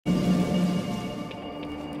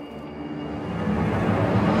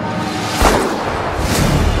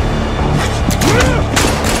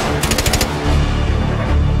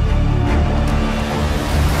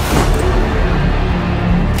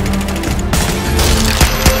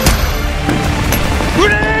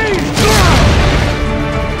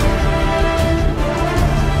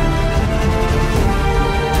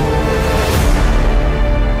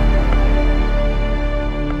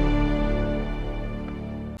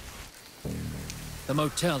The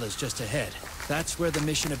motel is just ahead. That's where the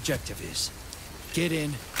mission objective is. Get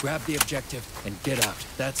in, grab the objective, and get out.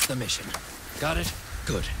 That's the mission. Got it?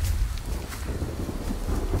 Good.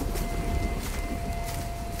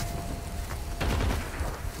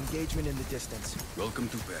 Engagement in the distance. Welcome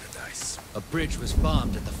to paradise. A bridge was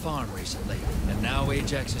bombed at the farm recently, and now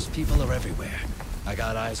Ajax's people are everywhere. I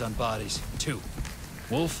got eyes on bodies, too.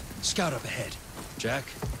 Wolf, scout up ahead. Jack,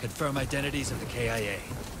 confirm identities of the KIA.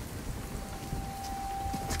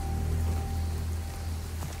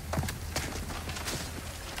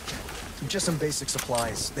 Just some basic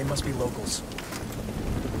supplies. They must be locals.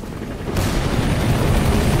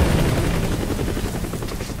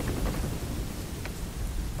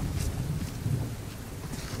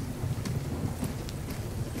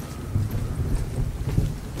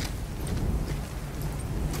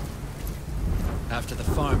 After the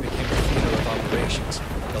farm became a theater of operations,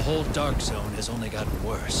 the whole dark zone has only gotten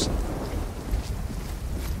worse.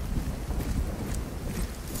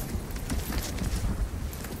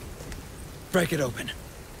 Break it open.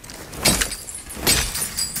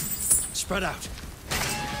 Spread out.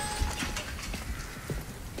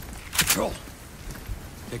 Patrol.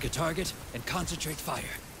 Pick a target and concentrate fire.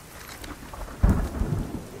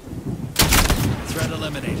 Threat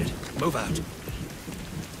eliminated. Move out.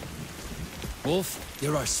 Wolf,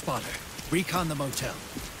 you're our spotter. Recon the motel.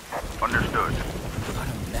 Understood. What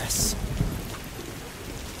a mess.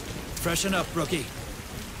 Freshen up, rookie.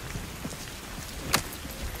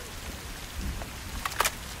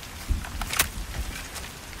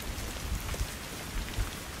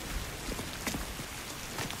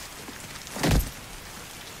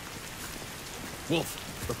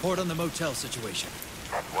 Wolf, report on the motel situation.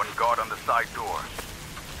 One guard on the side doors.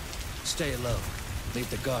 Stay low. Leave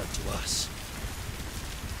the guard to us.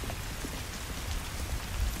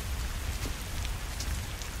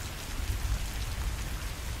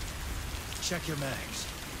 Check your mags.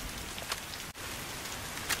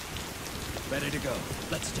 Ready to go.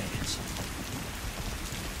 Let's dance.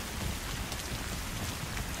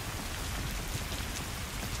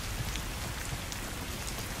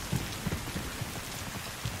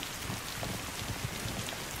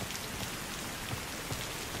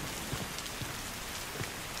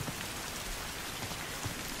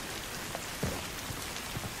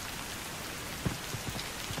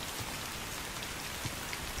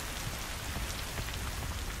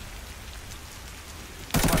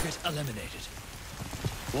 Eliminated.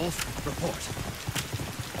 Wolf, report.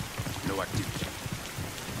 No activity.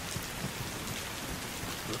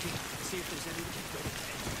 Rookie, see if there's anything ready to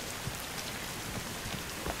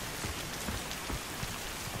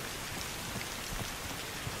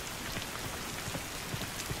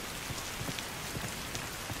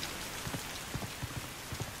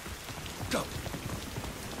enter. Go.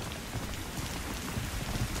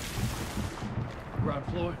 Ground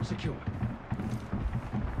floor secure.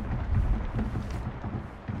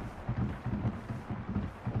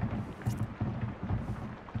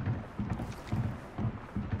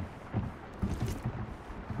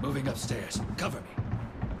 Moving upstairs. Cover me.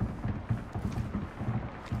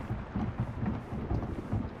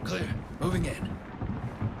 Clear. Moving in.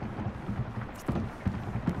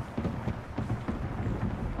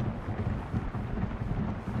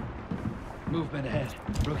 Movement ahead.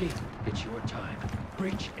 Rookie, it's your time.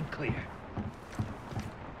 Breach and clear.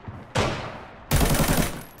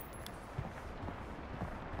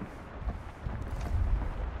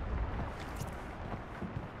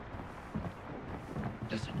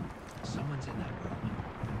 Listen, someone's in that room.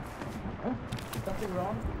 Huh? Something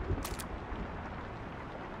wrong?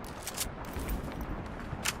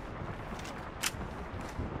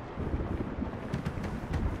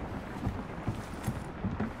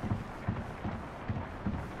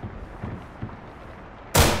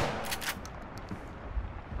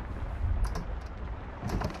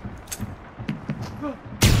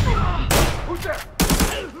 Who's there?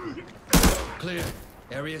 Clear.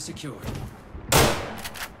 Area secured.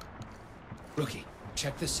 Rookie,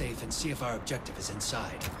 check the safe and see if our objective is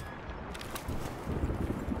inside.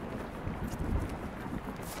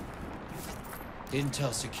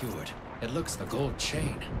 Intel secured. It looks a gold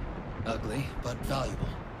chain. Ugly, but valuable.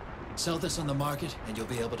 Sell this on the market, and you'll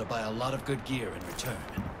be able to buy a lot of good gear in return.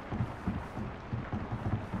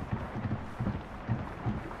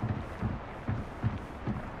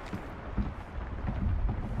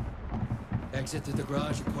 Exit through the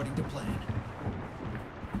garage according to plan.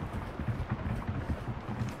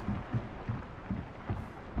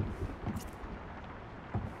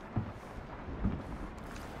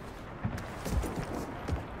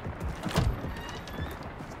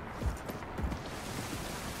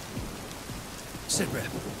 Sit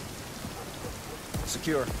rep.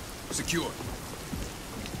 Secure. Secure.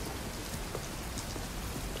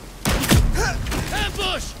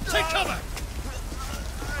 Ambush! Take cover!